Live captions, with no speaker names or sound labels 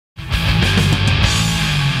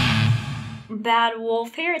Bad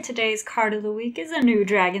Wolf here. Today's card of the week is a new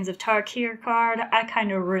Dragons of Tarkir card. I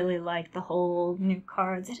kind of really like the whole new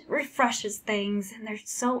cards. It refreshes things and they're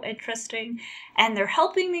so interesting and they're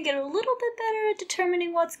helping me get a little bit better at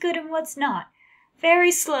determining what's good and what's not.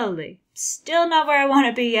 Very slowly. Still not where I want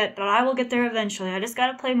to be yet, but I will get there eventually. I just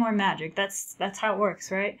gotta play more Magic. That's how it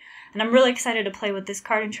works, right? And I'm really excited to play with this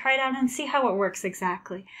card and try it out and see how it works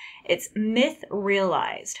exactly. It's Myth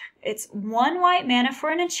Realized. It's 1 white mana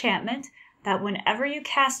for an enchantment that whenever you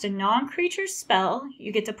cast a non-creature spell,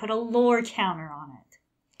 you get to put a lore counter on it.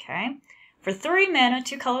 Okay? For 3 mana,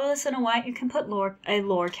 2 colorless and a white, you can put a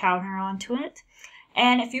lore counter onto it.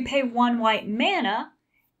 And if you pay 1 white mana,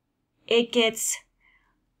 it gets...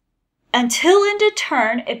 Until end of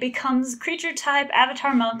turn, it becomes creature type,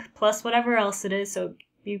 Avatar Monk, plus whatever else it is. So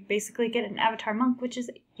you basically get an Avatar Monk, which is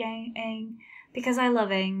Aang, because I love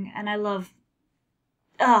Aang, and I love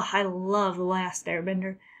The Last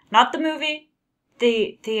Airbender. Not the movie,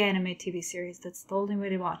 the anime TV series. That's the only way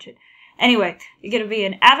to watch it. Anyway, you're going to be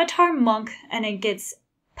an Avatar Monk, and it gets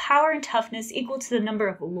power and toughness equal to the number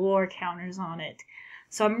of lore counters on it.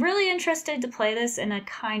 So I'm really interested to play this in a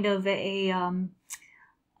kind of a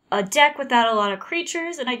deck without a lot of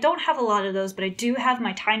creatures, and I don't have a lot of those, but I do have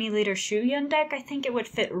my Tiny Leader Shuyan deck. I think it would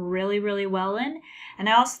fit really, really well in, and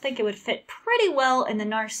I also think it would fit pretty well in the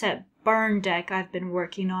Narset Burn deck I've been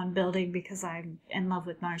working on building because I'm in love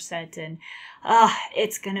with Narset, and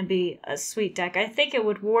it's gonna be a sweet deck. I think it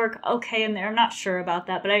would work okay in there. I'm not sure about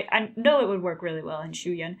that, but I know it would work really well in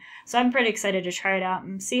Shuyan, so I'm pretty excited to try it out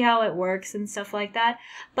and see how it works and stuff like that.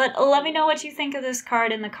 But let me know what you think of this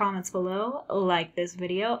card in the comments below, like this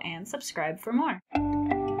video, and subscribe for more.